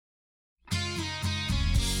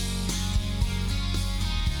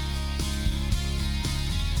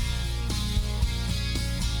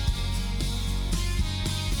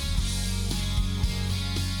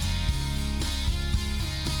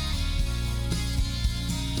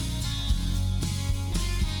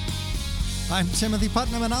I'm Timothy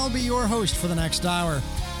Putnam, and I'll be your host for the next hour.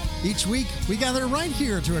 Each week, we gather right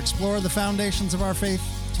here to explore the foundations of our faith,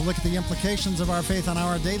 to look at the implications of our faith on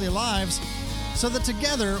our daily lives, so that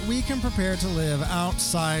together we can prepare to live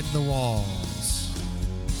outside the walls.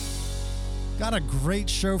 Got a great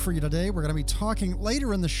show for you today. We're going to be talking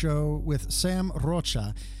later in the show with Sam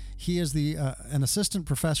Rocha. He is an assistant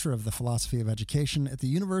professor of the philosophy of education at the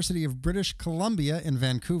University of British Columbia in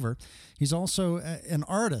Vancouver. He's also an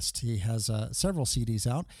artist. He has several CDs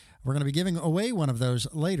out. We're going to be giving away one of those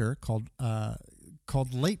later called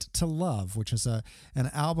Late to Love, which is an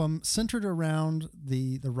album centered around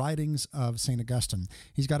the writings of St. Augustine.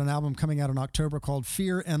 He's got an album coming out in October called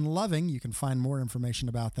Fear and Loving. You can find more information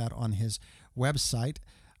about that on his website.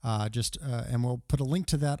 And we'll put a link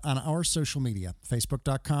to that on our social media,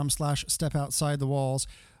 facebook.com/stepoutside-the-walls.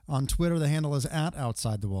 On Twitter, the handle is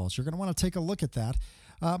 @OutsideTheWalls. You're going to want to take a look at that.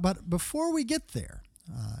 But before we get there,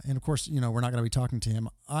 and of course, we're not going to be talking to him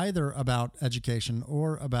either about education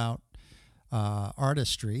or about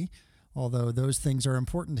artistry, although those things are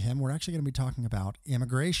important to him. We're actually going to be talking about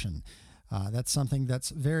immigration. That's something that's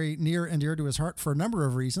very near and dear to his heart for a number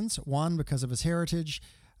of reasons. One, because of his heritage.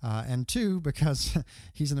 And two, because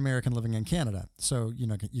he's an American living in Canada. So, you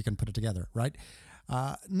can put it together, right?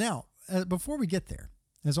 Now, before we get there,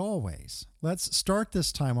 as always, let's start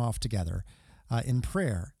this time off together in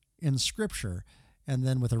prayer, in Scripture, and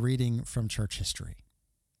then with a reading from church history.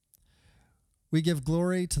 We give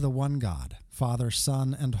glory to the one God, Father,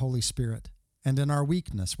 Son, and Holy Spirit, and in our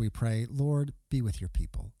weakness we pray, Lord, be with your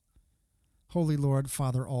people. Holy Lord,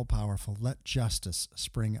 Father all-powerful, let justice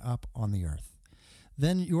spring up on the earth.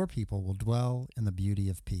 Then your people will dwell in the beauty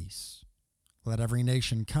of peace. Let every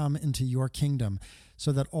nation come into your kingdom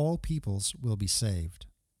so that all peoples will be saved.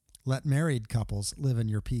 Let married couples live in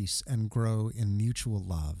your peace and grow in mutual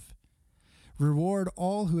love. Reward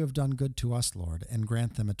all who have done good to us, Lord, and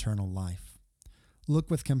grant them eternal life. Look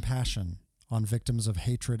with compassion on victims of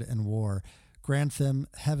hatred and war. Grant them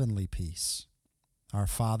heavenly peace. Our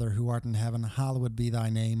Father, who art in heaven, hallowed be thy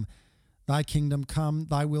name. Thy kingdom come,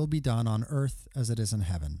 thy will be done on earth as it is in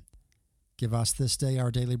heaven. Give us this day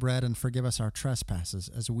our daily bread, and forgive us our trespasses,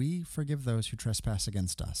 as we forgive those who trespass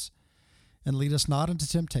against us. And lead us not into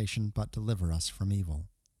temptation, but deliver us from evil.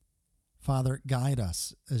 Father, guide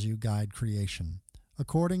us as you guide creation,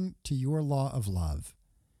 according to your law of love.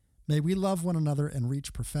 May we love one another and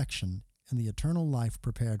reach perfection in the eternal life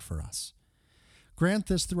prepared for us. Grant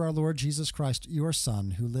this through our Lord Jesus Christ, your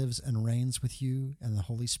Son, who lives and reigns with you and the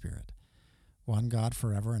Holy Spirit, one God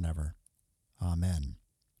forever and ever. Amen.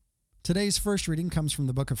 Today's first reading comes from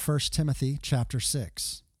the book of 1 Timothy, chapter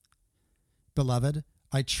 6. Beloved,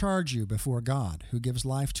 I charge you before God, who gives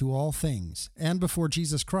life to all things, and before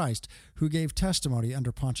Jesus Christ, who gave testimony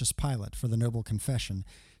under Pontius Pilate for the noble confession,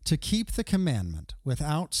 to keep the commandment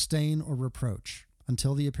without stain or reproach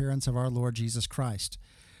until the appearance of our Lord Jesus Christ,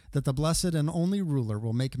 that the blessed and only ruler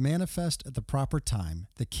will make manifest at the proper time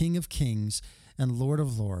the King of kings and Lord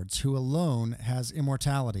of lords, who alone has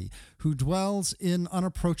immortality, who dwells in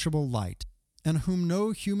unapproachable light, and whom no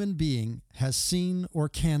human being has seen or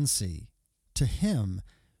can see. To him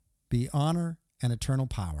be honor and eternal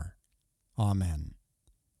power. Amen.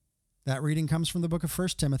 That reading comes from the book of 1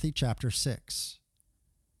 Timothy, chapter 6.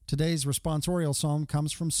 Today's responsorial psalm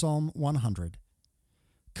comes from Psalm 100.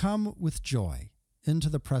 Come with joy into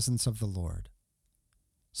the presence of the Lord.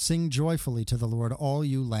 Sing joyfully to the Lord, all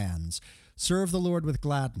you lands. Serve the Lord with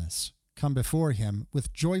gladness. Come before him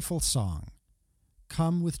with joyful song.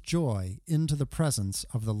 Come with joy into the presence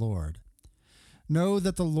of the Lord. Know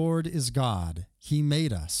that the Lord is God. He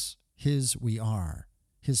made us. His we are.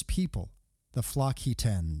 His people, the flock he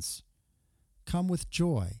tends. Come with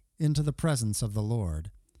joy into the presence of the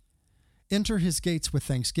Lord. Enter his gates with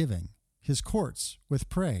thanksgiving, his courts with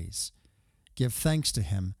praise. Give thanks to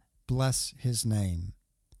him. Bless his name.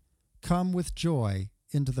 Come with joy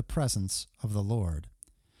into the presence of the Lord.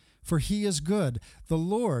 For he is good, the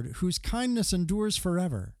Lord, whose kindness endures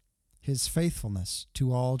forever, his faithfulness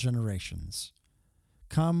to all generations.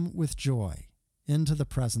 Come with joy into the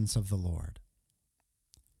presence of the Lord.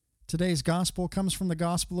 Today's gospel comes from the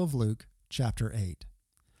Gospel of Luke, chapter 8.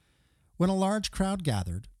 When a large crowd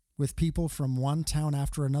gathered, with people from one town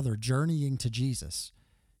after another journeying to Jesus,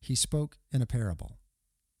 he spoke in a parable.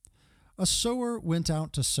 A sower went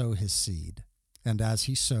out to sow his seed, and as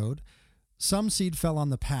he sowed, some seed fell on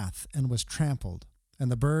the path and was trampled,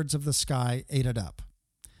 and the birds of the sky ate it up.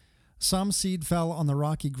 Some seed fell on the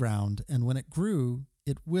rocky ground, and when it grew,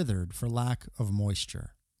 it withered for lack of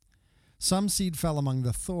moisture. Some seed fell among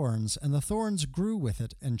the thorns, and the thorns grew with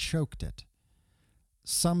it and choked it.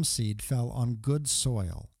 Some seed fell on good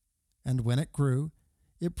soil, and when it grew,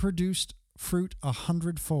 it produced fruit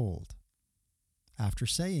 100-fold. After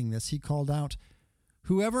saying this, he called out,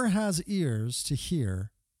 "Whoever has ears to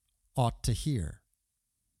hear ought to hear."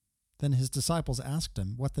 Then his disciples asked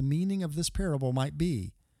him what the meaning of this parable might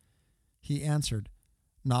be. He answered,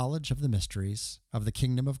 "Knowledge of the mysteries of the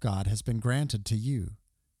kingdom of God has been granted to you,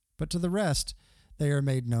 but to the rest they are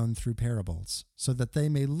made known through parables, so that they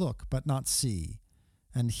may look but not see,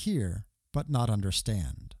 and hear but not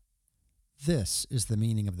understand. This is the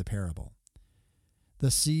meaning of the parable.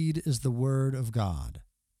 The seed is the word of God.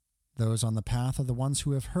 Those on the path are the ones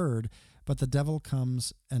who have heard, but the devil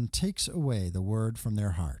comes and takes away the word from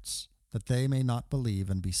their hearts, that they may not believe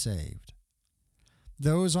and be saved.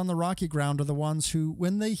 Those on the rocky ground are the ones who,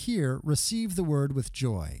 when they hear, receive the word with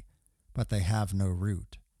joy, but they have no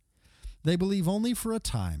root. They believe only for a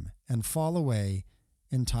time and fall away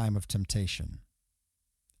in time of temptation.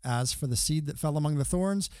 As for the seed that fell among the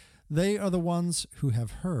thorns, they are the ones who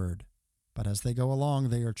have heard, but as they go along,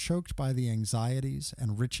 they are choked by the anxieties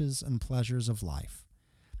and riches and pleasures of life,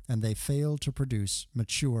 and they fail to produce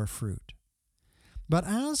mature fruit. But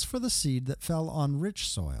as for the seed that fell on rich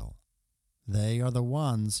soil, they are the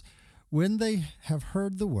ones, when they have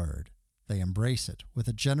heard the word, they embrace it with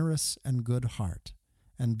a generous and good heart,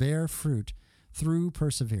 and bear fruit through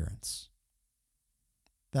perseverance.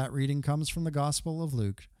 That reading comes from the Gospel of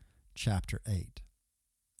Luke, chapter 8.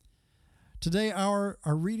 Today, our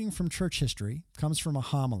reading from church history comes from a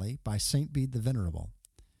homily by St. Bede the Venerable.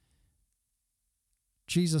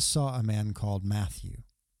 Jesus saw a man called Matthew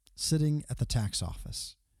sitting at the tax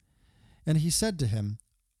office, and he said to him,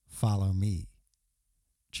 "Follow me."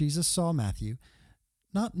 Jesus saw Matthew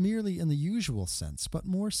not merely in the usual sense, but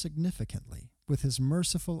more significantly, with his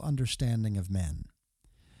merciful understanding of men.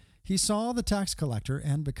 He saw the tax collector,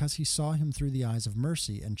 and because he saw him through the eyes of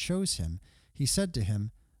mercy and chose him, he said to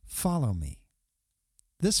him, "Follow me."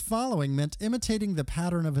 This following meant imitating the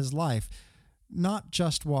pattern of his life, not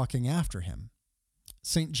just walking after him.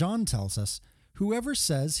 St. John tells us, "Whoever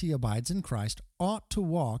says he abides in Christ ought to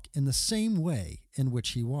walk in the same way in which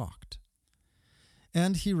he walked."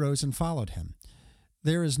 And he rose and followed him.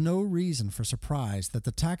 There is no reason for surprise that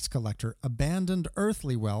the tax collector abandoned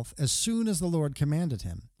earthly wealth as soon as the Lord commanded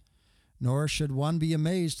him. Nor should one be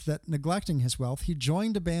amazed that, neglecting his wealth, he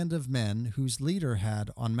joined a band of men whose leader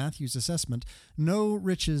had, on Matthew's assessment, no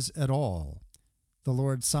riches at all. The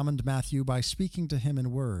Lord summoned Matthew by speaking to him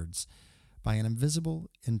in words, by an invisible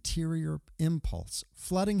interior impulse,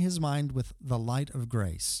 flooding his mind with the light of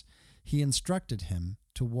grace. He instructed him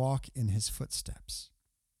to walk in his footsteps.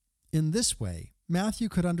 In this way, Matthew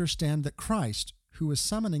could understand that Christ, who was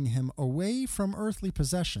summoning him away from earthly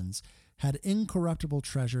possessions, had incorruptible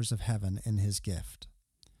treasures of heaven in his gift.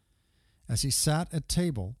 As he sat at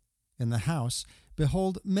table in the house,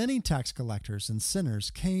 behold, many tax collectors and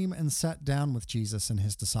sinners came and sat down with Jesus and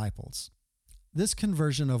his disciples. This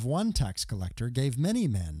conversion of one tax collector gave many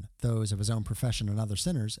men, those of his own profession and other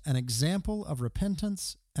sinners, an example of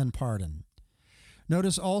repentance and pardon.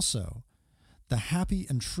 Notice also the happy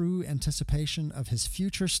and true anticipation of his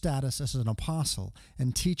future status as an apostle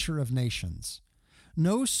and teacher of nations.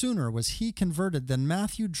 No sooner was he converted than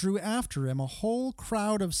Matthew drew after him a whole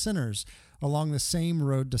crowd of sinners along the same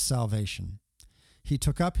road to salvation. He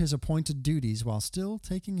took up his appointed duties while still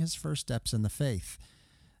taking his first steps in the faith,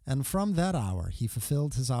 and from that hour he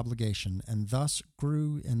fulfilled his obligation and thus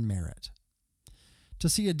grew in merit. To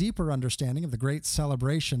see a deeper understanding of the great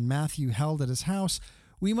celebration Matthew held at his house,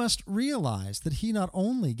 we must realize that he not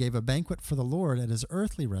only gave a banquet for the Lord at his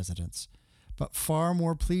earthly residence, but far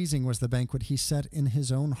more pleasing was the banquet he set in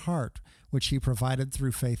his own heart, which he provided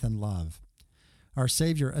through faith and love. Our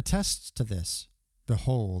Savior attests to this.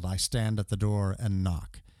 "Behold, I stand at the door and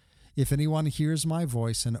knock. If anyone hears my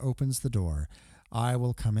voice and opens the door, I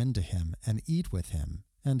will come into him and eat with him,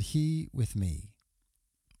 and he with me."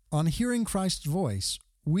 On hearing Christ's voice,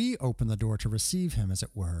 we open the door to receive him, as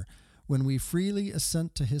it were, when we freely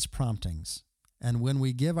assent to his promptings, and when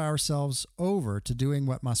we give ourselves over to doing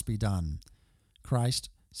what must be done. Christ,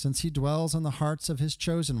 since he dwells in the hearts of his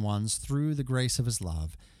chosen ones through the grace of his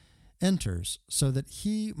love, enters so that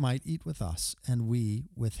he might eat with us and we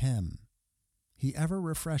with him. He ever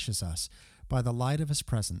refreshes us by the light of his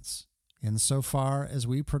presence, in so far as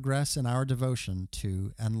we progress in our devotion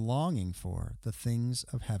to and longing for the things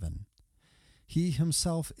of heaven. He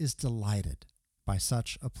himself is delighted by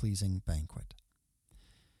such a pleasing banquet.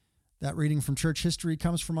 That reading from church history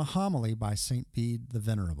comes from a homily by St. Bede the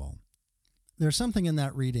Venerable. There's something in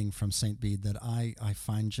that reading from St. Bede that I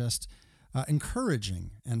find just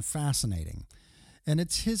encouraging and fascinating. And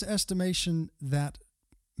it's his estimation that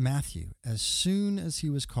Matthew, as soon as he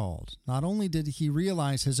was called, not only did he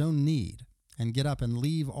realize his own need and get up and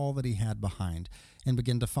leave all that he had behind and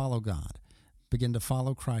begin to follow God, begin to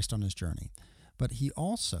follow Christ on his journey, but he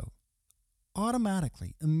also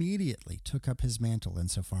automatically, immediately took up his mantle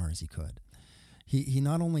insofar as he could. He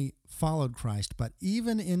not only followed Christ, but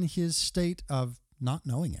even in his state of not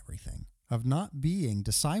knowing everything, of not being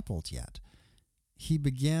discipled yet, he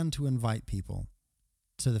began to invite people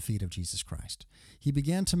to the feet of Jesus Christ. He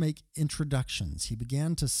began to make introductions. He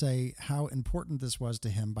began to say how important this was to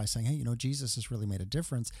him by saying, hey, Jesus has really made a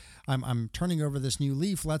difference. I'm turning over this new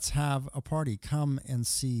leaf. Let's have a party. Come and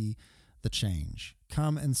see the change.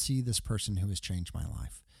 Come and see this person who has changed my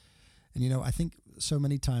life. And, I think so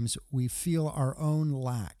many times we feel our own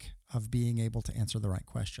lack of being able to answer the right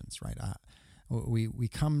questions, right? We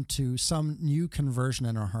come to some new conversion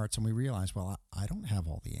in our hearts and we realize, well, I don't have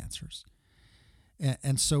all the answers.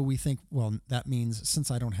 And so we think, well, that means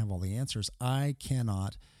since I don't have all the answers, I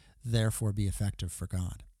cannot therefore be effective for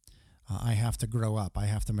God. I have to grow up. I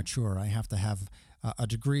have to mature. I have to have a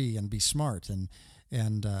degree and be smart. And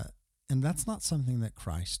that's not something that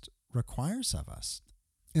Christ requires of us.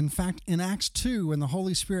 In fact, in Acts 2, when the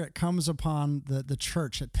Holy Spirit comes upon the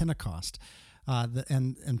church at Pentecost,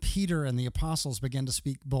 and Peter and the apostles began to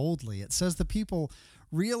speak boldly, it says the people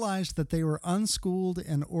realized that they were unschooled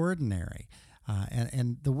and ordinary.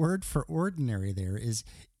 And the word for ordinary there is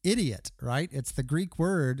idiot, right? It's the Greek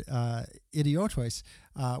word idiotos,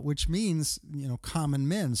 which means, common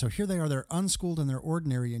men. So here they are, they're unschooled and they're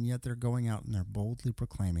ordinary, and yet they're going out and they're boldly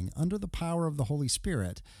proclaiming, under the power of the Holy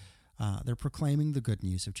Spirit, they're proclaiming the good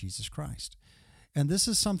news of Jesus Christ. And this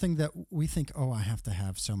is something that we think, oh, I have to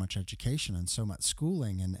have so much education and so much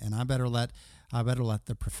schooling, and I better let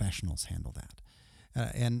the professionals handle that.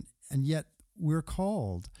 And yet we're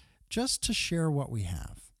called just to share what we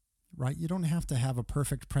have, right? You don't have to have a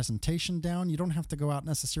perfect presentation down. You don't have to go out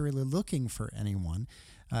necessarily looking for anyone.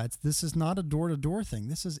 This is not a door-to-door thing.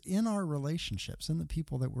 This is in our relationships, in the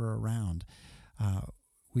people that we're around.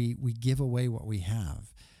 We give away what we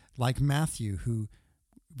have. Like Matthew, who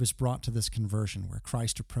was brought to this conversion where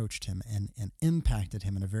Christ approached him and impacted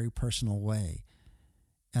him in a very personal way.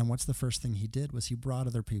 And what's the first thing he did was he brought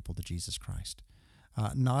other people to Jesus Christ.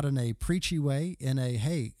 Not in a preachy way, in a,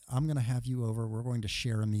 hey, I'm going to have you over. We're going to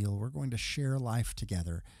share a meal. We're going to share life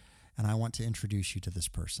together. And I want to introduce you to this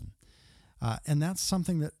person. And that's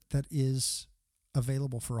something that is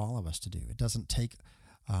available for all of us to do. It doesn't take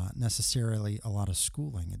necessarily a lot of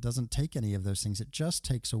schooling. It doesn't take any of those things. It just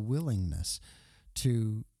takes a willingness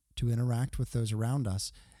to interact with those around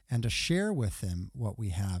us and to share with them what we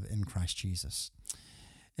have in Christ Jesus.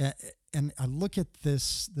 And I look at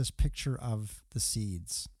this picture of the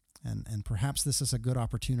seeds, and perhaps this is a good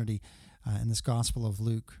opportunity in this Gospel of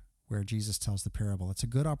Luke where Jesus tells the parable. It's a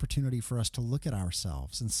good opportunity for us to look at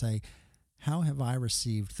ourselves and say, how have I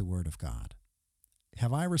received the Word of God?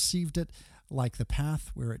 Have I received it like the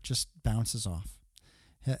path where it just bounces off?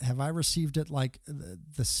 Have I received it like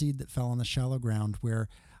the seed that fell on the shallow ground where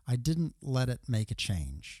I didn't let it make a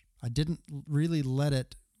change? I didn't really let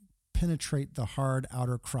it penetrate the hard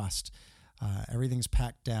outer crust. Everything's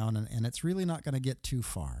packed down, and it's really not going to get too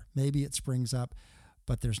far. Maybe it springs up,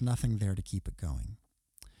 but there's nothing there to keep it going.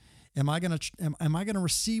 Am I going to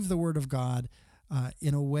receive the Word of God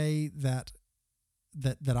in a way that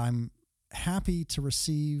I'm happy to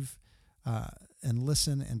receive and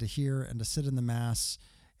listen and to hear and to sit in the Mass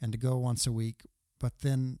and to go once a week, but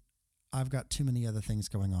then I've got too many other things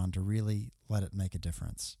going on to really let it make a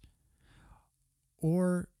difference?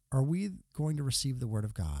 Or are we going to receive the Word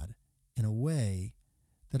of God in a way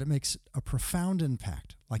that it makes a profound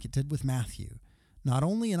impact, like it did with Matthew, not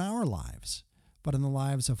only in our lives, but in the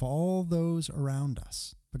lives of all those around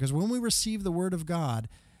us? Because when we receive the Word of God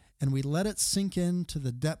and we let it sink into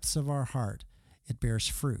the depths of our heart, it bears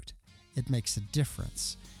fruit. It makes a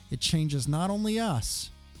difference. It changes not only us,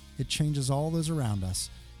 it changes all those around us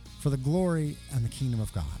for the glory and the kingdom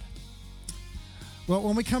of God. Well,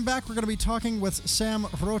 when we come back, we're going to be talking with Sam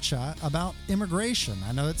Rocha about immigration.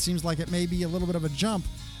 I know it seems like it may be a little bit of a jump,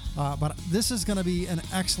 but this is going to be an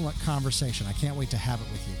excellent conversation. I can't wait to have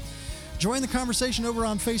it with you. Join the conversation over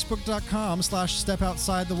on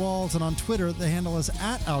Facebook.com/StepOutsideTheWalls, and on Twitter, the handle is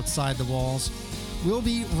 @OutsideTheWalls. We'll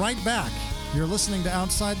be right back. You're listening to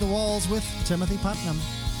Outside the Walls with Timothy Putnam.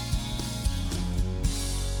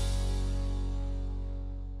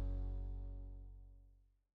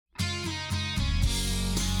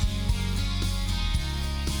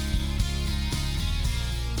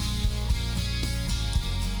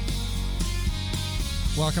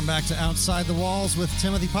 Welcome back to Outside the Walls with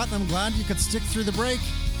Timothy Putnam. Glad you could stick through the break.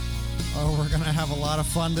 Oh, we're going to have a lot of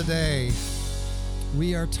fun today.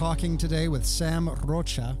 We are talking today with Sam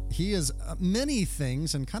Rocha. He is many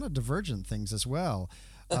things and kind of divergent things as well.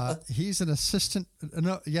 He's an assistant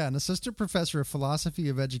professor of philosophy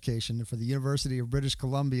of education for the University of British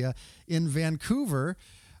Columbia in Vancouver,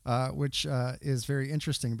 which is very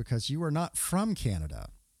interesting because you are not from Canada.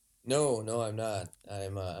 No, I'm not.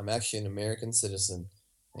 I'm actually an American citizen.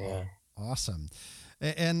 Yeah. Awesome.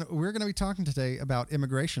 And we're going to be talking today about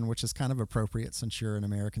immigration, which is kind of appropriate since you're an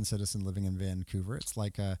American citizen living in Vancouver. It's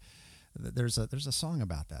like there's a song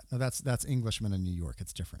about that. No, that's Englishmen in New York.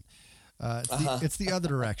 It's different. It's the other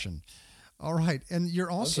direction. All right, and you're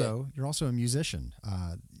also a musician.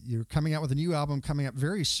 You're coming out with a new album coming up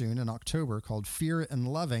very soon in October called Fear and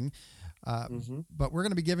Loving. But we're going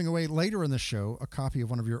to be giving away later in the show a copy of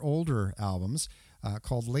one of your older albums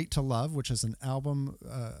called Late to Love, which is an album,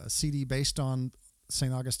 a CD based on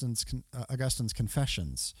St. Augustine's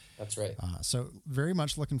Confessions. That's right. So very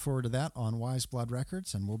much looking forward to that on Wise Blood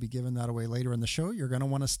Records, and we'll be giving that away later in the show. You're going to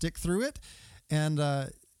want to stick through it, and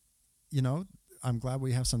I'm glad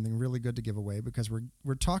we have something really good to give away because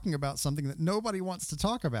we're talking about something that nobody wants to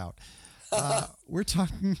talk about. We're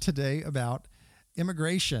talking today about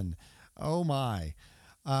immigration. Oh my!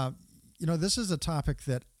 This is a topic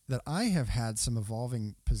that I have had some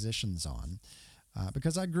evolving positions on.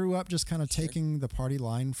 Because I grew up just kind of taking the party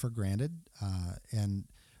line for granted, and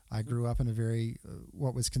I grew up in a very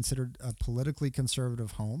what was considered a politically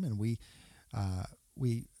conservative home, and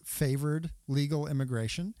we favored legal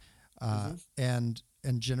immigration, and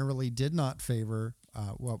generally did not favor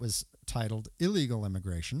what was titled illegal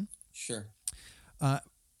immigration. Sure.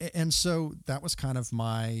 And so that was kind of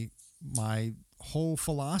my whole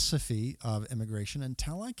philosophy of immigration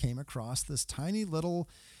until I came across this tiny little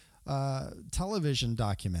television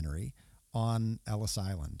documentary on Ellis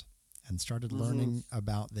Island and started learning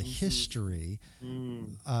about the history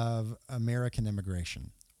of American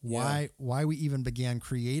immigration. Why we even began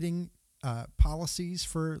creating policies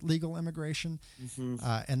for legal immigration,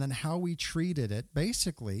 and then how we treated it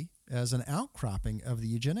basically as an outcropping of the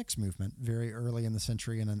eugenics movement very early in the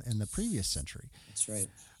century and in the previous century. That's right.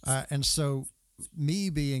 And so me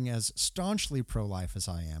being as staunchly pro-life as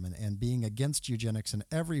I am and being against eugenics in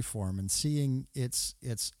every form and seeing its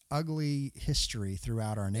ugly history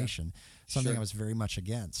throughout our nation, something I was very much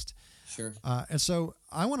against. Sure. And so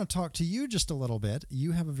I want to talk to you just a little bit.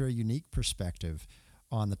 You have a very unique perspective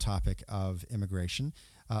on the topic of immigration,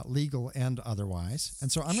 legal and otherwise.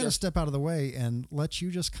 And so I'm going to step out of the way and let you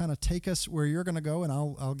just kind of take us where you're going to go, and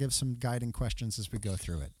I'll give some guiding questions as we go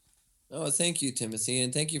through it. Oh, thank you, Timothy,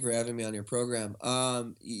 and thank you for having me on your program.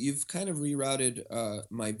 You've kind of rerouted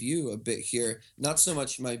my view a bit here. Not so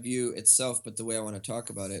much my view itself, but the way I want to talk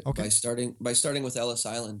about it. Okay. By starting with Ellis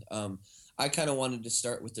Island. I kind of wanted to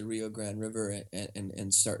start with the Rio Grande River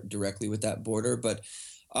and start directly with that border, but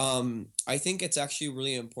I think it's actually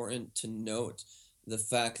really important to note the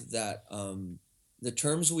fact that the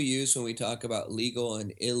terms we use when we talk about legal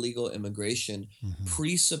and illegal immigration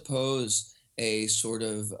presuppose a sort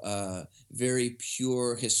of very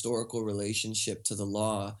pure historical relationship to the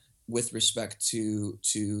law with respect to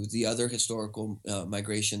the other historical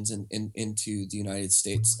migrations into the United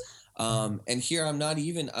States. And here I'm not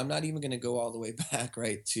even going to go all the way back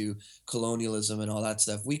right to colonialism and all that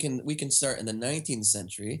stuff. We can start in the 19th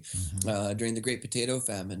century during the Great Potato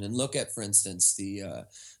Famine and look at, for instance, the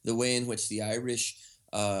way in which the Irish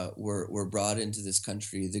were brought into this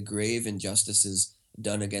country, the grave injustices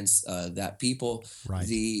done against that people, right.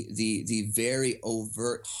 the very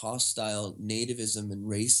overt hostile nativism and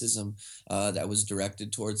racism that was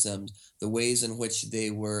directed towards them, the ways in which they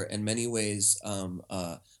were in many ways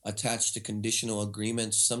attached to conditional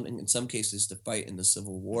agreements, in some cases to fight in the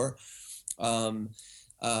Civil War,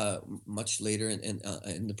 much later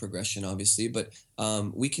in the progression, obviously. But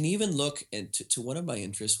we can even look to one of my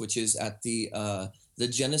interests, which is at the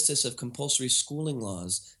genesis of compulsory schooling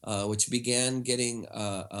laws, which began getting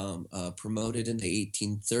promoted in the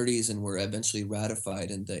 1830s and were eventually ratified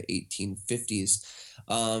in the 1850s.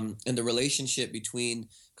 And the relationship between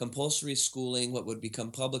compulsory schooling, what would become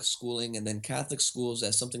public schooling, and then Catholic schools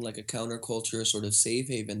as something like a counterculture, sort of safe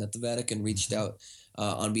haven that the Vatican reached out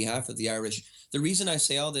on behalf of the Irish. The reason I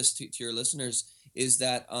say all this to your listeners is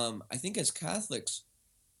that I think as Catholics,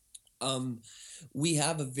 we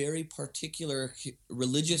have a very particular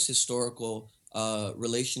religious historical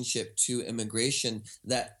relationship to immigration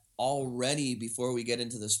that already, before we get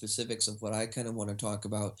into the specifics of what I kind of want to talk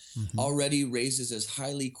about, Mm-hmm. already raises as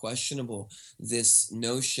highly questionable this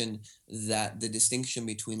notion that the distinction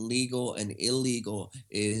between legal and illegal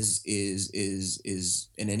is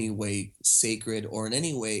in any way sacred or in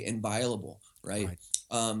any way inviolable, right? Right.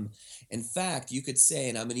 Um, in fact, you could say,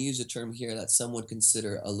 and I'm going to use a term here that some would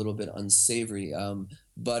consider a little bit unsavory,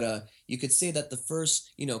 but you could say that the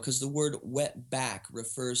first, because the word wet back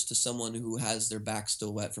refers to someone who has their back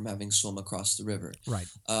still wet from having swum across the river. Right.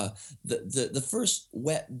 Uh, the first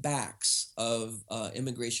wet backs of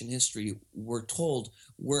immigration history, we're told,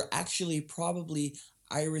 were actually probably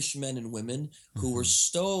Irish men and women who were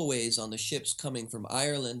stowaways on the ships coming from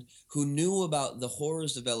Ireland, who knew about the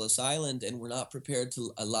horrors of Ellis Island and were not prepared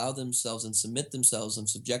to allow themselves and submit themselves and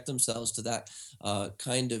subject themselves to that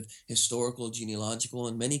kind of historical, genealogical,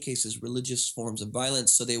 in many cases religious forms of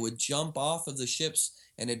violence. So they would jump off of the ships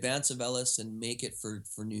in advance of Ellis and make it for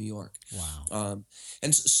New York. Wow.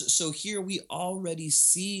 And so here we already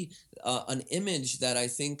see an image that I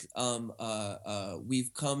think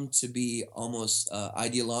we've come to be almost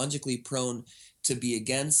ideologically prone to be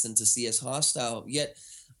against and to see as hostile. Yet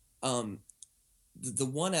the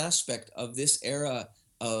one aspect of this era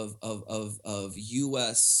of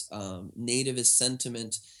U.S. nativist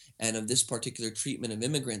sentiment and of this particular treatment of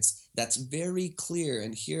immigrants that's very clear,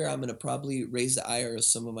 and here I'm going to probably raise the ire of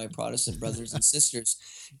some of my Protestant brothers and sisters,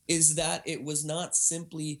 is that it was not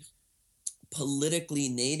simply politically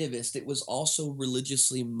nativist, it was also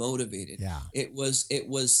religiously motivated. Yeah. It was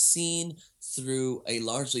seen through a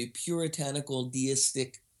largely puritanical,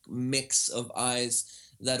 deistic mix of eyes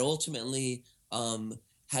that ultimately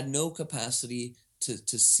had no capacity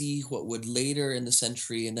to see what would later in the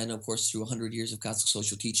century, and then of course through 100 years of Catholic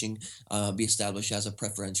social teaching, be established as a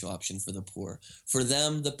preferential option for the poor. For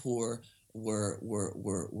them, the poor were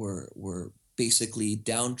basically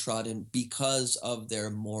downtrodden because of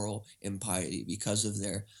their moral impiety, because of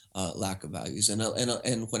their lack of values.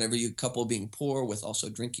 And whenever you couple being poor with also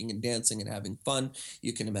drinking and dancing and having fun,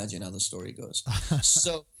 you can imagine how the story goes.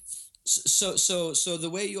 So the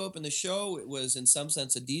way you opened the show, it was in some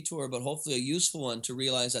sense a detour, but hopefully a useful one, to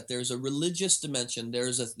realize that there's a religious dimension,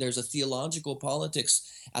 there's a theological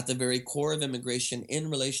politics at the very core of immigration in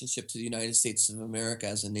relationship to the United States of America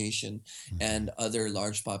as a nation and other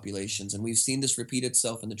large populations. And we've seen this repeat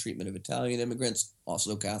itself in the treatment of Italian immigrants,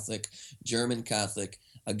 also Catholic, German Catholic,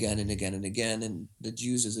 again and again and again. And the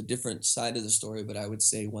Jews is a different side of the story, but I would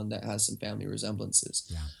say one that has some family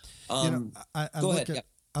resemblances. Yeah. Go ahead.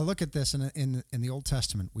 I look at this in the Old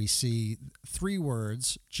Testament. We see three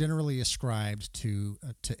words generally ascribed to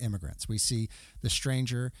immigrants. We see the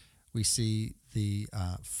stranger, we see the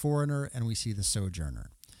foreigner, and we see the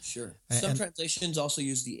sojourner. Sure. Some translations also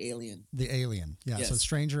use the alien. The alien, yeah. Yes. So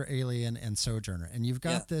stranger, alien, and sojourner. And you've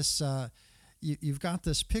got this. You've got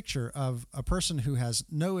this picture of a person who has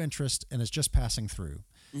no interest and is just passing through.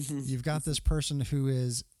 You've got this person who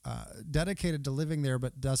is dedicated to living there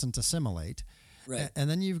but doesn't assimilate. Right. And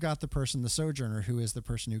then you've got the person, the sojourner, who is the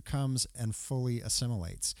person who comes and fully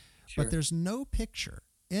assimilates. Sure. But there's no picture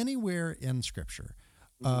anywhere in Scripture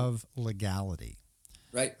of legality.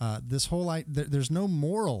 Right. This whole there's no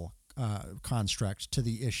moral construct to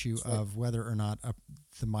the issue of whether or not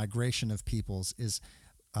the migration of peoples is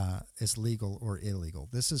legal or illegal.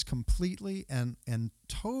 This is completely and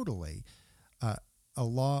totally a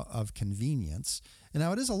law of convenience. And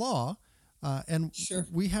now it is a law. And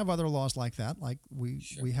we have other laws like that. Like we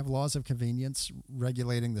have laws of convenience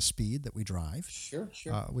regulating the speed that we drive.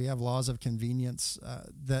 We have laws of convenience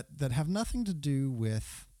that have nothing to do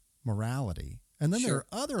with morality. And then there are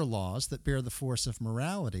other laws that bear the force of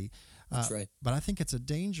morality. That's right. But I think it's a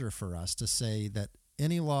danger for us to say that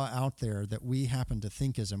any law out there that we happen to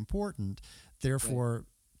think is important, therefore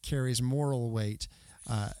carries moral weight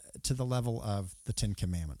to the level of the Ten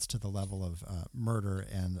Commandments, to the level of murder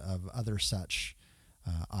and of other such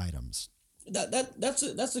items.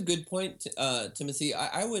 That's a good point, Timothy.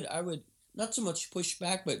 I would not so much push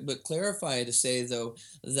back, but clarify to say though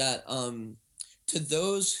that to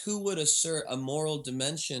those who would assert a moral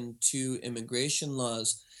dimension to immigration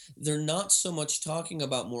laws, they're not so much talking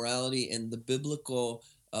about morality in the biblical,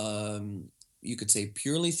 you could say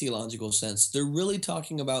purely theological sense. They're really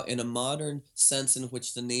talking about in a modern sense in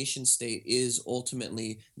which the nation state is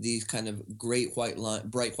ultimately the kind of bright white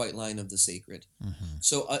line of the sacred.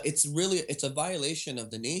 So it's a violation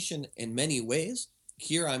of the nation in many ways.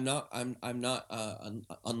 Here I'm not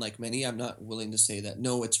unlike many, I'm not willing to say that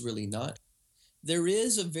no, it's really not. There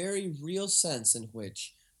is a very real sense in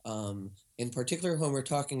which in particular, when we're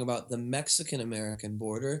talking about the Mexican-American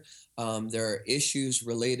border, there are issues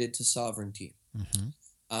related to sovereignty.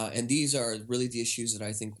 And these are really the issues that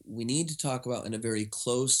I think we need to talk about in a very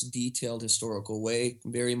close, detailed, historical way,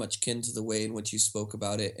 very much kin to the way in which you spoke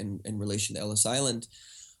about it in relation to Ellis Island.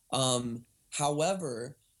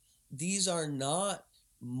 However, these are not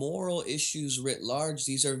moral issues writ large.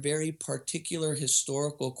 These are very particular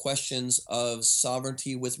historical questions of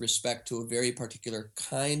sovereignty with respect to a very particular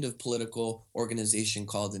kind of political organization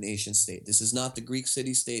called the nation state. This is not the Greek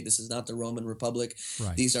city-state. This is not the Roman Republic.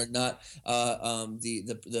 Right. These are not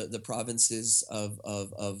the provinces of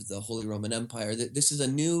the Holy Roman Empire. This is a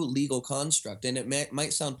new legal construct, and it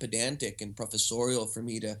might sound pedantic and professorial for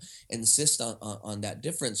me to insist on that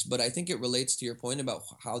difference, but I think it relates to your point about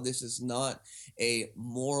how this is not a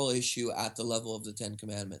moral issue at the level of the Ten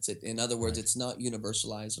Commandments. In other words, It's not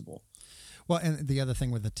universalizable. Well, and the other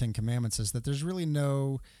thing with the Ten Commandments is that there's really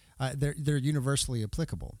no, they're universally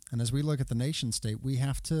applicable. And as we look at the nation state, we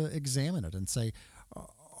have to examine it and say,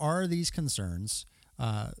 are these concerns,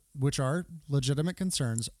 which are legitimate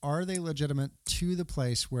concerns, are they legitimate to the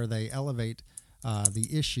place where they elevate the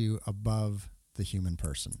issue above the human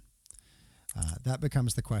person? That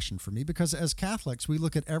becomes the question for me, because as Catholics, we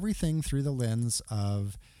look at everything through the lens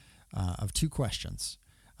of two questions.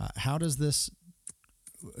 How does this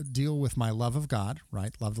deal with my love of God,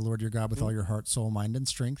 right? Love the Lord your God with all your heart, soul, mind, and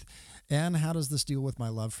strength. And how does this deal with my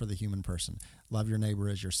love for the human person? Love your neighbor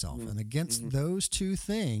as yourself. And against those two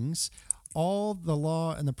things, all the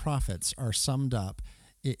law and the prophets are summed up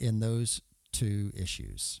in those two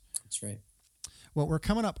issues. That's right. Well, we're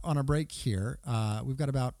coming up on a break here. We've got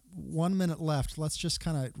about 1 minute left. Let's just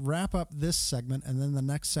kind of wrap up this segment, and then the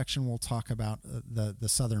next section we'll talk about the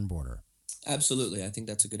southern border. Absolutely. I think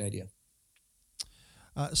that's a good idea.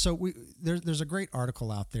 So there's a great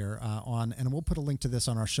article out there and we'll put a link to this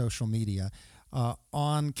on our social media,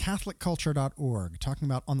 on CatholicCulture.org, talking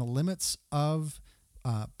about on the limits of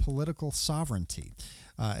political sovereignty.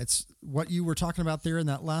 It's what you were talking about there in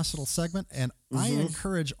that last little segment, and I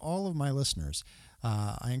encourage all of my listeners,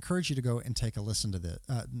 I encourage you to go and take a listen to this,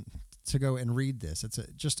 to go and read this. It's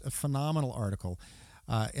just a phenomenal article,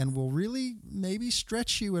 and will really maybe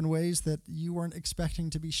stretch you in ways that you weren't expecting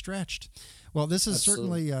to be stretched. Well, this is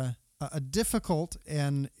certainly a difficult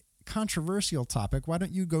and controversial topic. Why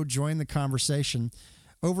don't you go join the conversation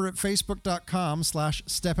over at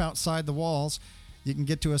facebook.com/stepoutside-the-walls. You can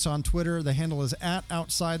get to us on Twitter. The handle is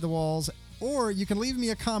 @OutsideTheWalls. Or you can leave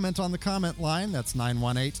me a comment on the comment line. That's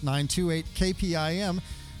 918-928-KPIM,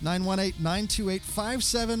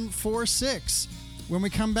 918-928-5746. When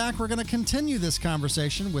we come back, we're going to continue this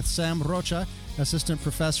conversation with Sam Rocha, Assistant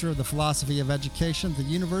Professor of the Philosophy of Education at the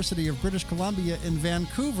University of British Columbia in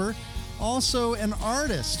Vancouver, also an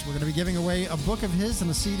artist. We're going to be giving away a book of his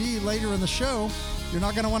and a CD later in the show. You're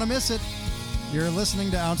not going to want to miss it. You're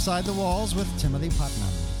listening to Outside the Walls with Timothy Putnam.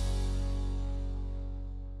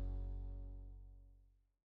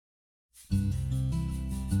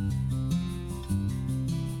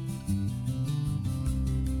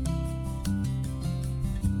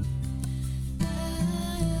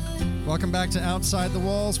 Welcome back to Outside the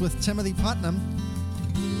Walls with Timothy Putnam.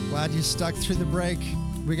 Glad you stuck through the break.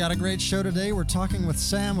 We got a great show today. We're talking with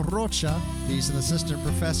Sam Rocha. He's an assistant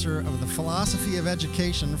professor of the Philosophy of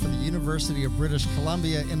Education for the University of British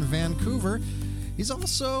Columbia in Vancouver. He's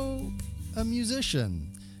also a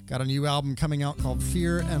musician. Got a new album coming out called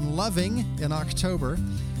Fear and Loving in October.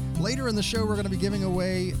 Later in the show, we're going to be giving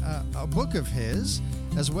away a book of his,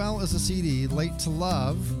 as well as a CD, Late to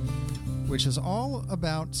Love, which is all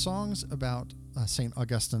about songs about St.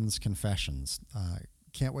 Augustine's Confessions.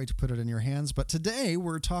 Can't wait to put it in your hands. But today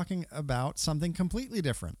we're talking about something completely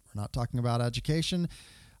different. We're not talking about education.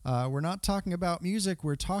 We're not talking about music.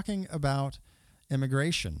 We're talking about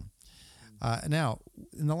immigration. Now,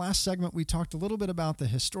 in the last segment, we talked a little bit about the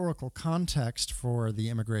historical context for the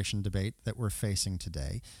immigration debate that we're facing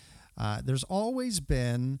today. There's always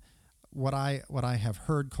been what I have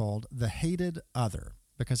heard called the hated other,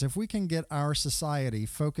 because if we can get our society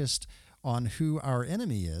focused on who our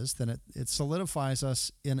enemy is, then it solidifies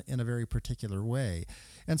us in a very particular way.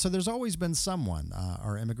 And so there's always been someone.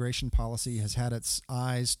 Our immigration policy has had its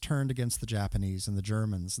eyes turned against the Japanese and the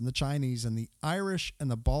Germans and the Chinese and the Irish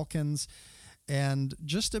and the Balkans, and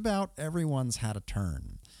just about everyone's had a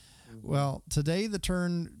turn. Well, today the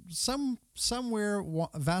turn somewhere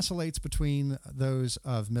vacillates between those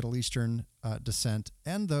of Middle Eastern descent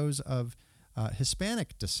and those of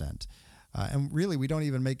Hispanic descent. And really, we don't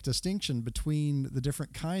even make distinction between the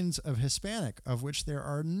different kinds of Hispanic, of which there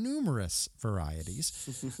are numerous varieties.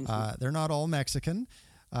 They're not all Mexican.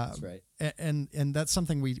 That's right. And that's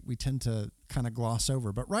something we tend to kind of gloss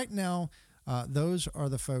over. But right now, those are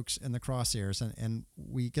the folks in the crosshairs. And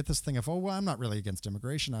we get this thing of, oh, well, I'm not really against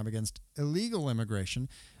immigration. I'm against illegal immigration.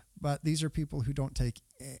 But these are people who don't take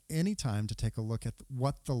any time to take a look at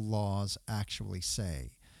what the laws actually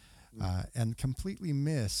say, and completely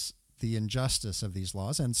miss the injustice of these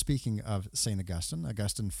laws. And speaking of St. Augustine,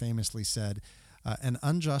 Augustine famously said, an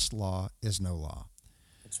unjust law is no law.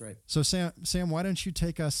 That's right. So Sam, why don't you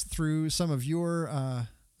take us through some of your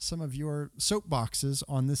soapboxes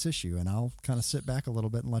on this issue, and I'll kind of sit back a little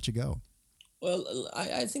bit and let you go. Well,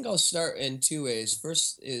 I think I'll start in two ways.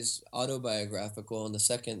 First is autobiographical, and the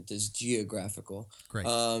second is geographical. Great.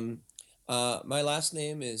 My last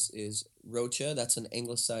name is Rocha. That's an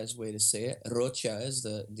anglicized way to say it. Rocha is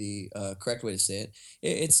the correct way to say it.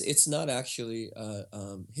 It's not actually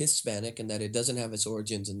Hispanic in that it doesn't have its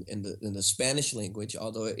origins in the Spanish language,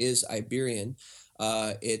 although it is Iberian.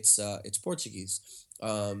 It's Portuguese.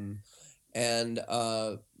 And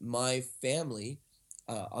my family,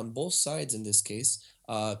 on both sides in this case,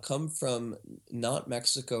 come from not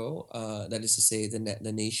Mexico, that is to say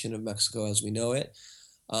the nation of Mexico as we know it,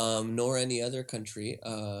 nor any other country,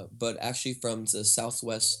 but actually from the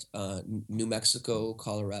southwest, New Mexico,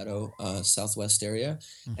 Colorado, southwest area,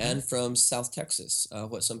 and from South Texas,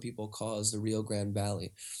 what some people call as the Rio Grande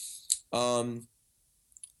Valley.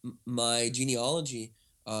 My genealogy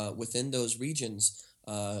within those regions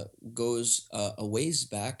goes a ways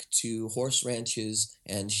back to horse ranches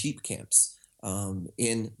and sheep camps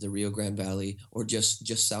in the Rio Grande Valley, or just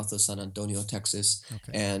south of San Antonio, Texas,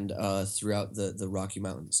 and throughout the Rocky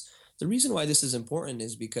Mountains. The reason why this is important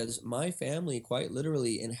is because my family quite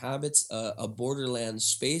literally inhabits a borderland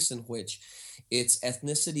space in which its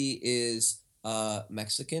ethnicity is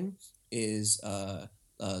Mexican, is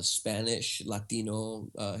Spanish, Latino,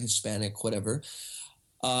 Hispanic, whatever.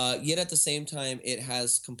 Yet at the same time, it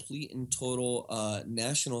has complete and total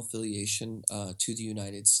national affiliation to the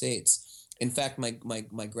United States. In fact,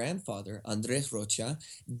 my grandfather, Andres Rocha,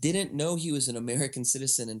 didn't know he was an American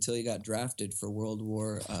citizen until he got drafted for World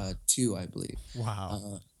War II, I believe.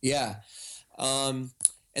 Wow. Yeah. And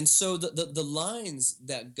so the lines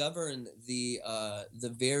that govern the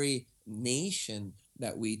very nation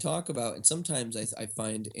that we talk about, and sometimes I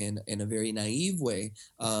find in a very naive way,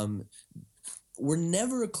 were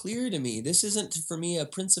never clear to me. This isn't, for me, a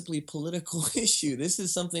principally political issue. This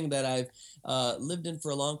is something that I've lived in for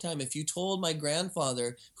a long time. If you told my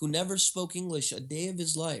grandfather, who never spoke English a day of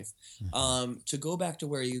his life, to go back to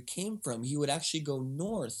where you came from, he would actually go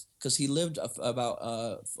north, because he lived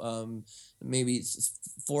about maybe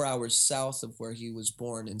 4 hours south of where he was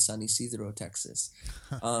born in San Isidro, Texas.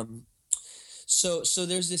 So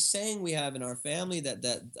there's this saying we have in our family that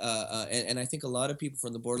and I think a lot of people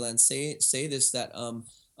from the borderlands say this, that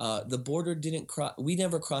the border didn't cross. We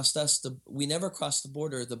never crossed us. We never crossed the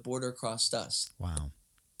border crossed us. Wow.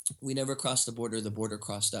 We never crossed the border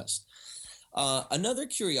crossed us. Another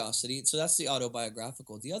curiosity, so that's the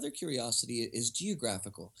autobiographical. The other curiosity is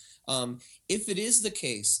geographical. If it is the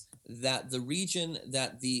case that the region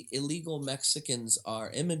that the illegal Mexicans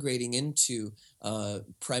are immigrating into,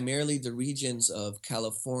 primarily the regions of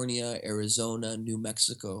California, Arizona, New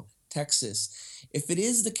Mexico, Texas, if it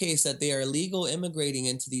is the case that they are illegal immigrating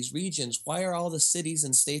into these regions, why are all the cities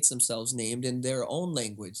and states themselves named in their own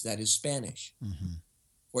language, that is Spanish?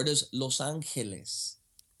 Where does Los Angeles,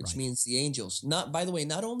 which means the angels, by the way,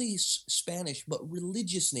 not only Spanish, but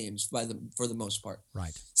religious names for the most part.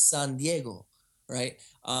 Right. San Diego, right?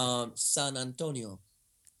 San Antonio,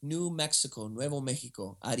 New Mexico, Nuevo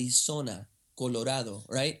Mexico, Arizona, Colorado,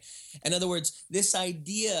 right? In other words, this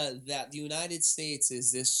idea that the United States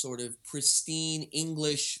is this sort of pristine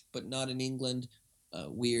English, but not in England,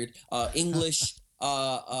 weird, English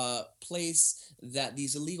place that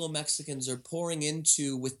these illegal Mexicans are pouring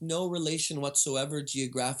into with no relation whatsoever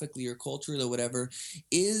geographically or culturally or whatever,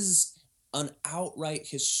 is an outright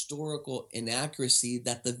historical inaccuracy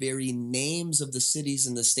that the very names of the cities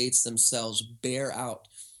and the states themselves bear out.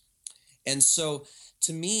 And so,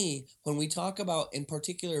 to me, when we talk about, in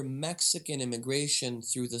particular, Mexican immigration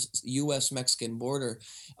through the U.S.-Mexican border,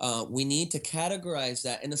 we need to categorize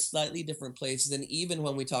that in a slightly different place than even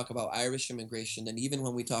when we talk about Irish immigration, and even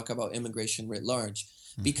when we talk about immigration writ large.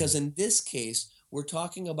 Because in this case, we're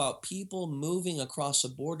talking about people moving across a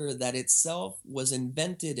border that itself was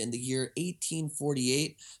invented in the year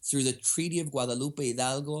 1848 through the Treaty of Guadalupe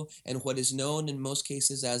Hidalgo and what is known in most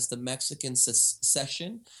cases as the Mexican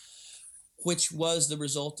Cession, which was the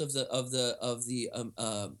result of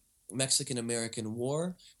the Mexican-American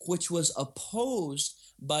War, which was opposed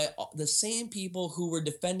by the same people who were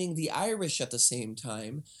defending the Irish at the same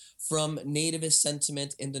time from nativist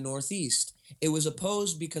sentiment in the Northeast. It was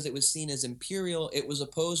opposed because it was seen as imperial. It was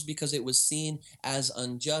opposed because it was seen as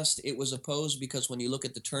unjust. It was opposed because when you look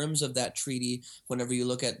at the terms of that treaty, whenever you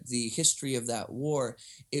look at the history of that war,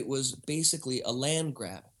 it was basically a land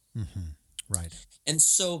grab. Mm-hmm. Right. And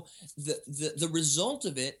so the result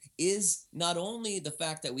of it is not only the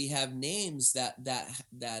fact that we have names that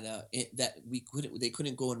they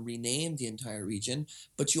couldn't go and rename the entire region,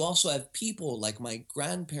 but you also have people like my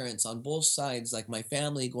grandparents on both sides, like my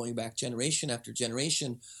family going back generation after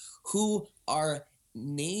generation, who are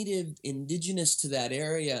native, indigenous to that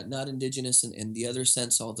area, not indigenous in the other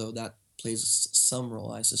sense, although that plays some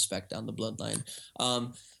role, I suspect, down the bloodline.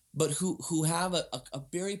 But who have a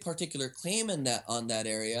very particular claim on that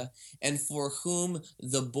area, and for whom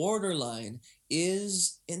the borderline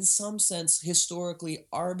is, in some sense, historically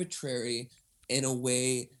arbitrary in a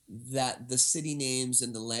way that the city names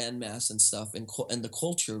and the landmass and stuff and the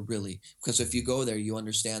culture really, because if you go there, you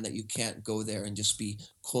understand that you can't go there and just be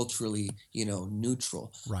culturally,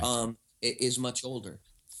 neutral. Right. It is much older.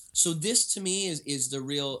 So this to me is the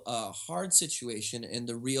real hard situation and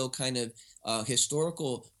the real kind of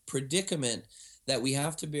historical predicament that we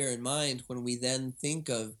have to bear in mind when we then think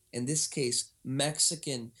of, in this case,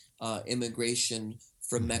 Mexican immigration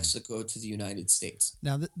from Mexico to the United States.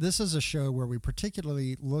 Now, this is a show where we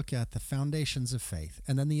particularly look at the foundations of faith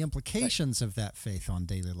and then the implications of that faith on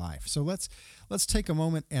daily life. So let's take a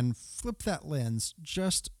moment and flip that lens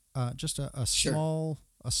just a small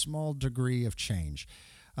degree of change.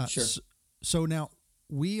 Sure. So now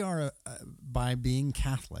we are, by being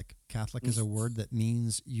Catholic is a word that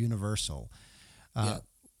means universal.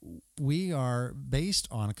 We are based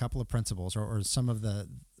on a couple of principles, or some of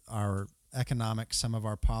our economics, some of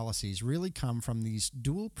our policies really come from these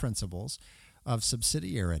dual principles of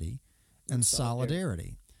subsidiarity and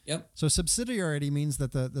solidarity. Yep. So subsidiarity means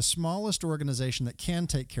that the smallest organization that can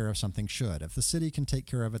take care of something should. If the city can take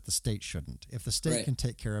care of it, the state shouldn't. If the state can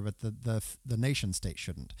take care of it, the nation state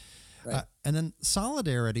shouldn't. Right. And then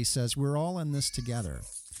solidarity says we're all in this together.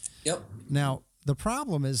 Yep. Now, the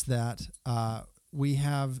problem is that we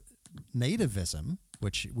have nativism,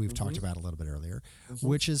 which we've talked about a little bit earlier,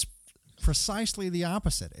 which is precisely the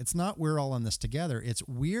opposite. It's not we're all in this together. It's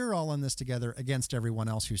we're all in this together against everyone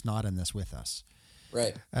else who's not in this with us.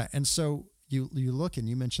 Right. And so you look, and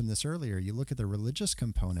you mentioned this earlier, you look at the religious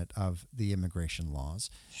component of the immigration laws,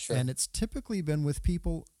 and it's typically been with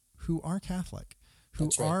people who are Catholic, who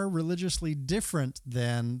are religiously different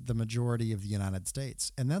than the majority of the United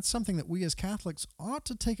States. And that's something that we as Catholics ought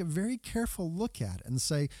to take a very careful look at and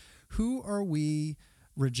say, who are we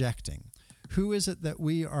rejecting? Who is it that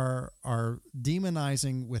we are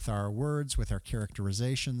demonizing with our words, with our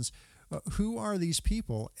characterizations? Who are these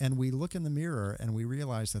people? And we look in the mirror and we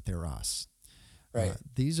realize that they're us. Right.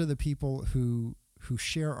 These are the people who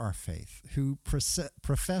share our faith, who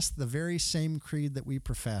profess the very same creed that we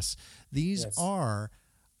profess. These are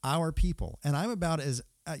our people. And I'm about as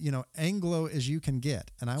Anglo as you can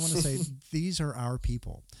get. And I want to say these are our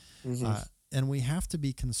people. And we have to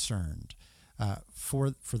be concerned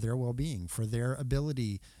for their well-being, for their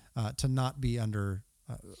ability to not be under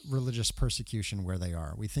religious persecution where they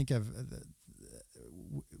are. We think of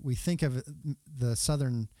the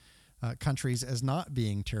southern countries as not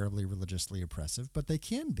being terribly religiously oppressive, but they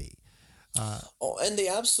can be. And they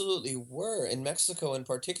absolutely were in Mexico, in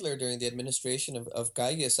particular during the administration of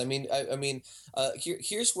Calles.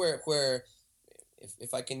 Here's where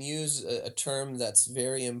if I can use a term that's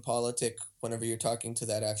very impolitic whenever you're talking to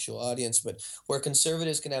that actual audience, but where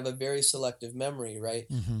conservatives can have a very selective memory, right?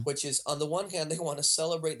 Which is, on the one hand, they want to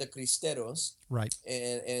celebrate the Cristeros, right,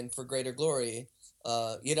 and for greater glory.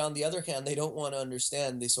 Yet on the other hand, they don't want to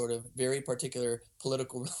understand the sort of very particular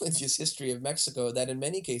political religious history of Mexico that in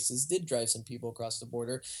many cases did drive some people across the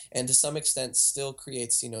border, and to some extent still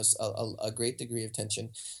creates, a great degree of tension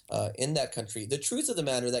in that country. The truth of the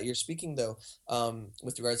matter that you're speaking, though,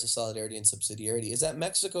 with regards to solidarity and subsidiarity, is that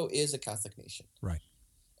Mexico is a Catholic nation. Right.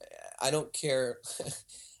 I don't care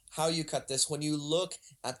how you cut this. When you look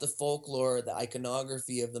at the folklore, the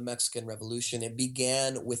iconography of the Mexican Revolution, it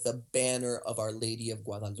began with a banner of Our Lady of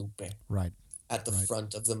Guadalupe. Right. At the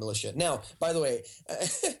front of the militia. Now, by the way,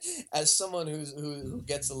 as someone who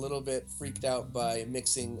gets a little bit freaked out by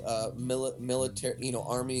mixing military,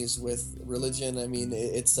 armies with religion, I mean,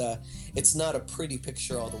 it's not a pretty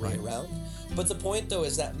picture all the way around. But the point, though,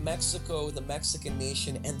 is that Mexico, the Mexican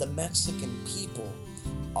nation, and the Mexican people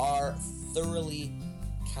are thoroughly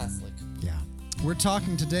Catholic. Yeah. We're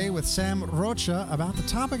talking today with Sam Rocha about the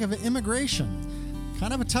topic of immigration.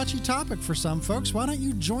 Kind of a touchy topic for some folks. Why don't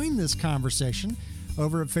you join this conversation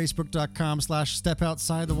over at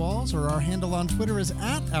facebook.com/stepoutside-the-walls, or our handle on Twitter is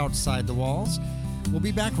 @OutsideTheWalls. We'll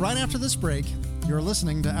be back right after this break. You're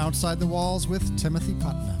listening to Outside the Walls with Timothy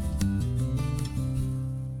Putnam.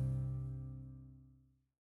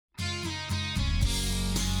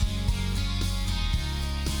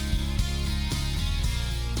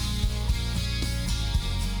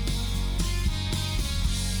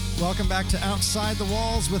 Welcome back to Outside the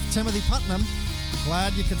Walls with Timothy Putnam.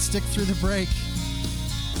 Glad you could stick through the break.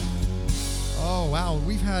 Oh, wow.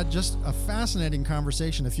 We've had just a fascinating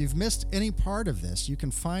conversation. If you've missed any part of this, you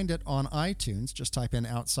can find it on iTunes. Just type in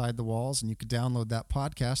Outside the Walls and you can download that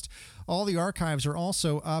podcast. All the archives are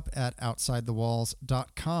also up at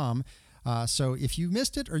OutsideTheWalls.com. So if you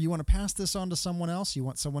missed it or you want to pass this on to someone else, you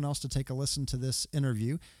want someone else to take a listen to this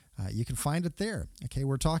interview, you can find it there. Okay,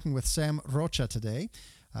 we're talking with Sam Rocha today.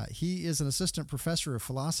 He is an assistant professor of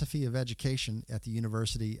philosophy of education at the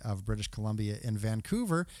University of British Columbia in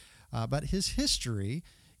Vancouver, but his history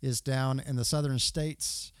is down in the southern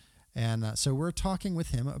states, and so we're talking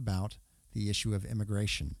with him about the issue of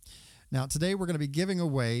immigration. Now, today we're going to be giving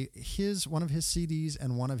away one of his CDs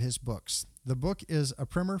and one of his books. The book is a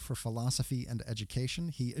primer for philosophy and education.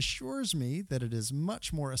 He assures me that it is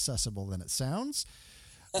much more accessible than it sounds.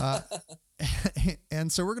 And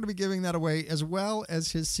so we're going to be giving that away, as well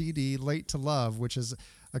as his CD, Late to Love, which is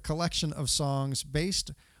a collection of songs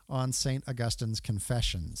based on St. Augustine's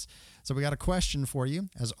Confessions. So we got a question for you.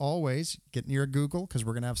 As always, get near Google, because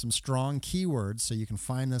we're going to have some strong keywords so you can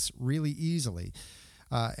find this really easily.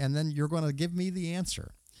 And then you're going to give me the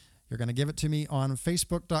answer. You're going to give it to me on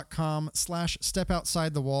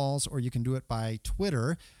facebook.com/stepoutside-the-walls, or you can do it by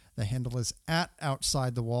Twitter. The handle is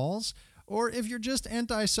 @OutsideTheWalls. Or if you're just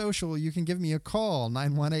antisocial, you can give me a call,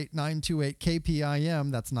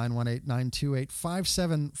 918-928-KPIM. That's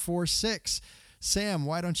 918-928-5746. Sam,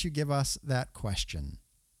 why don't you give us that question?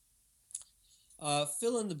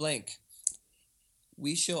 Fill in the blank.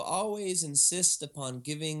 We shall always insist upon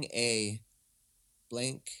giving a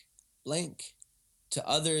blank to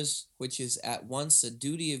others, which is at once a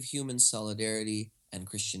duty of human solidarity and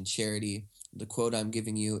Christian charity. The quote I'm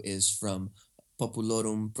giving you is from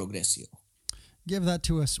Populorum Progressio. Give that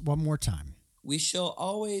to us one more time. We shall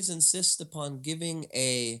always insist upon giving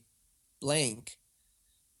a blank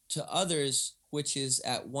to others, which is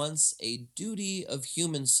at once a duty of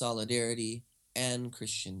human solidarity and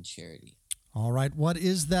Christian charity. All right. What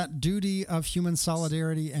is that duty of human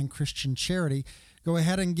solidarity and Christian charity? Go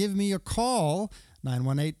ahead and give me a call,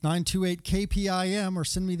 918-928-KPIM, or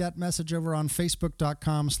send me that message over on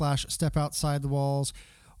facebook.com/stepoutside-the-walls.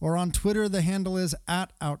 Or on Twitter, the handle is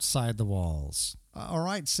 @OutsideTheWalls. All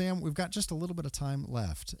right, Sam, we've got just a little bit of time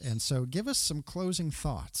left. And so give us some closing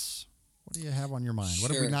thoughts. What do you have on your mind? Sure.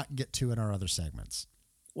 What did we not get to in our other segments?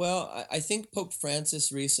 Well, I think Pope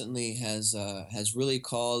Francis recently has really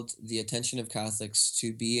called the attention of Catholics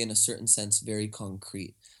to be, in a certain sense, very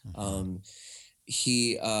concrete. Mm-hmm.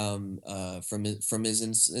 He from his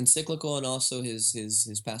encyclical and also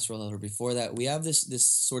his pastoral letter before that, we have this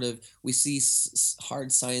sort of, we see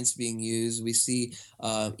hard science being used, we see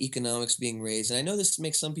economics being raised, and I know this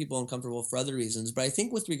makes some people uncomfortable for other reasons, but I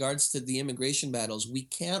think with regards to the immigration battles, we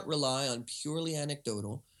can't rely on purely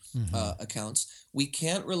anecdotal accounts. We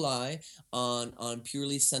can't rely on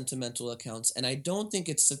purely sentimental accounts, and I don't think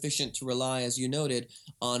it's sufficient to rely, as you noted,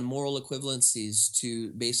 on moral equivalencies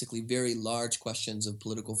to basically very large questions of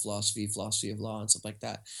political philosophy of law, and stuff like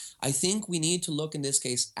that. I think we need to look in this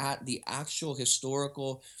case at the actual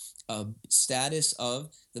historical status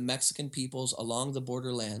of the Mexican peoples along the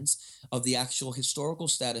borderlands, of the actual historical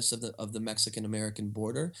status of the Mexican-American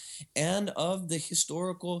border, and of the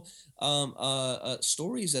historical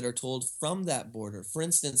stories that are told from that border. For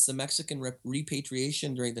instance, the Mexican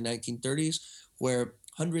repatriation during the 1930s, where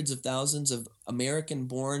hundreds of thousands of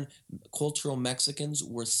American-born cultural Mexicans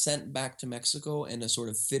were sent back to Mexico in a sort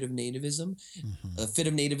of fit of nativism, a fit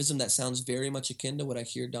of nativism that sounds very much akin to what I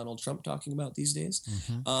hear Donald Trump talking about these days.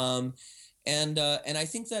 And I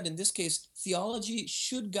think that in this case, theology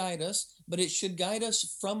should guide us, but it should guide us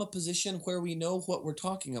from a position where we know what we're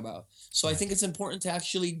talking about. So I think it's important to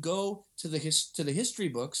actually go to the history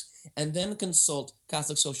books and then consult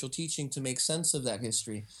Catholic social teaching to make sense of that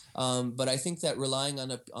history. But I think that relying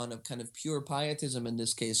on a kind of pure pietism in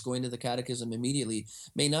this case, going to the catechism immediately,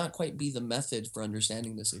 may not quite be the method for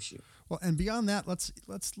understanding this issue. Well, and beyond that, let's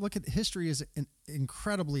look at history as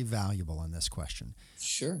incredibly valuable in this question.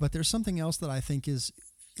 Sure. But there's something else that I think is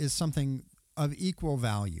something of equal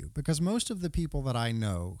value, because most of the people that I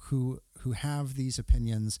know who have these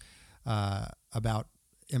opinions about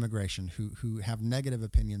immigration, who have negative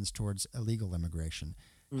opinions towards illegal immigration,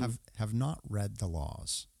 have not read the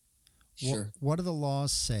laws. Sure. What do the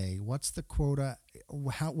laws say? What's the quota?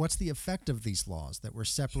 What's the effect of these laws that we're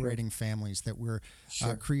separating families, that we're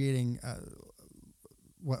creating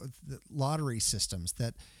the lottery systems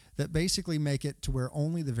that basically make it to where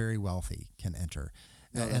only the very wealthy can enter.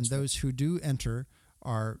 No, and those who do enter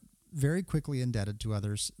are very quickly indebted to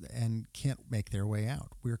others and can't make their way out.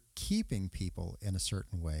 We're keeping people in a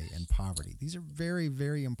certain way in poverty. These are very,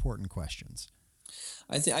 very important questions.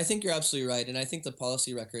 I think you're absolutely right. And I think the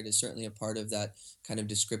policy record is certainly a part of that kind of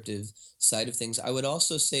descriptive side of things. I would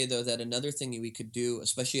also say, though, that another thing we could do,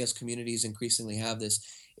 especially as communities increasingly have this,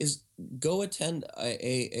 is go attend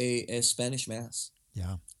a Spanish Mass.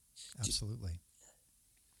 Yeah, absolutely.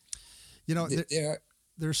 You know,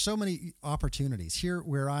 there's so many opportunities. Here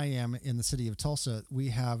where I am in the city of Tulsa, we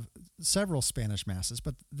have several Spanish Masses,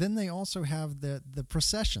 but then they also have the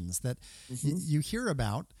processions that you hear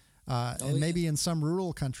about. Maybe in some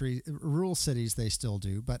rural cities they still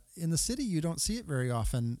do, but in the city you don't see it very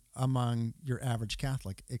often among your average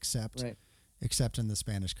Catholic, except in the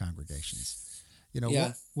Spanish congregations. You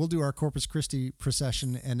know, we'll do our Corpus Christi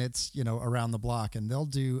procession, and it's, you know, around the block, and they'll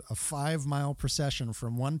do a 5-mile procession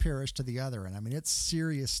from one parish to the other, and I mean, it's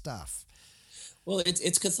serious stuff. Well,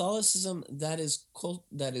 it's Catholicism that is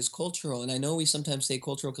cultural, and I know we sometimes say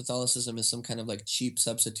cultural Catholicism is some kind of like cheap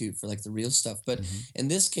substitute for like the real stuff, but in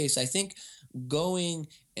this case, I think going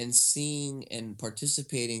and seeing and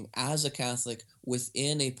participating as a Catholic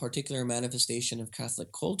within a particular manifestation of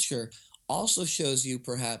Catholic culture also shows you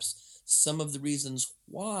perhaps some of the reasons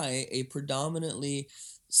why a predominantly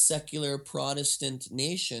secular Protestant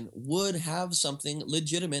nation would have something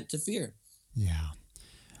legitimate to fear. Yeah.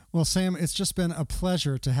 Well, Sam, it's just been a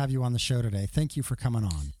pleasure to have you on the show today. Thank you for coming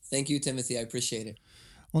on. Thank you, Timothy. I appreciate it.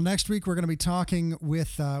 Well, next week we're going to be talking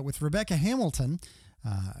with Rebecca Hamilton.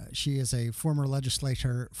 She is a former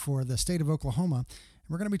legislator for the state of Oklahoma. And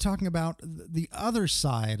we're going to be talking about the other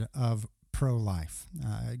side of pro-life,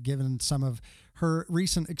 given some of her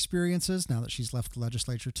recent experiences now that she's left the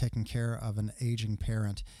legislature taking care of an aging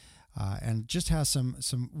parent. And just has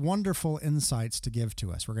some wonderful insights to give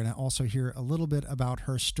to us. We're going to also hear a little bit about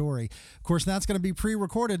her story. Of course, that's going to be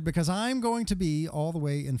pre-recorded because I'm going to be all the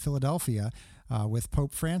way in Philadelphia with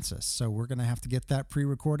Pope Francis. So we're going to have to get that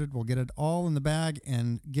pre-recorded. We'll get it all in the bag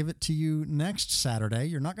and give it to you next Saturday.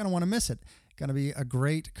 You're not going to want to miss it. Going to be a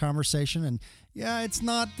great conversation. And yeah, it's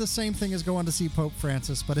not the same thing as going to see Pope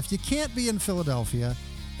Francis, but if you can't be in Philadelphia,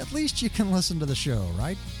 at least you can listen to the show,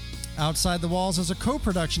 right? Outside the Walls is a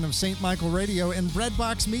co-production of St. Michael Radio and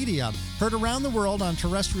Breadbox Media, heard around the world on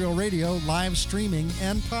terrestrial radio, live streaming,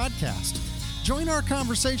 and podcast. Join our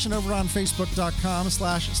conversation over on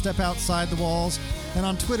Facebook.com/StepOutsideTheWalls, and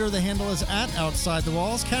on Twitter the handle is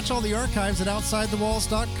 @OutsideTheWalls. Catch all the archives at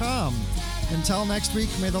OutsideTheWalls.com. Until next week,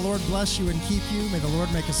 may the Lord bless you and keep you. May the Lord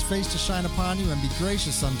make his face to shine upon you and be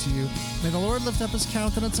gracious unto you. May the Lord lift up his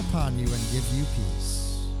countenance upon you and give you peace.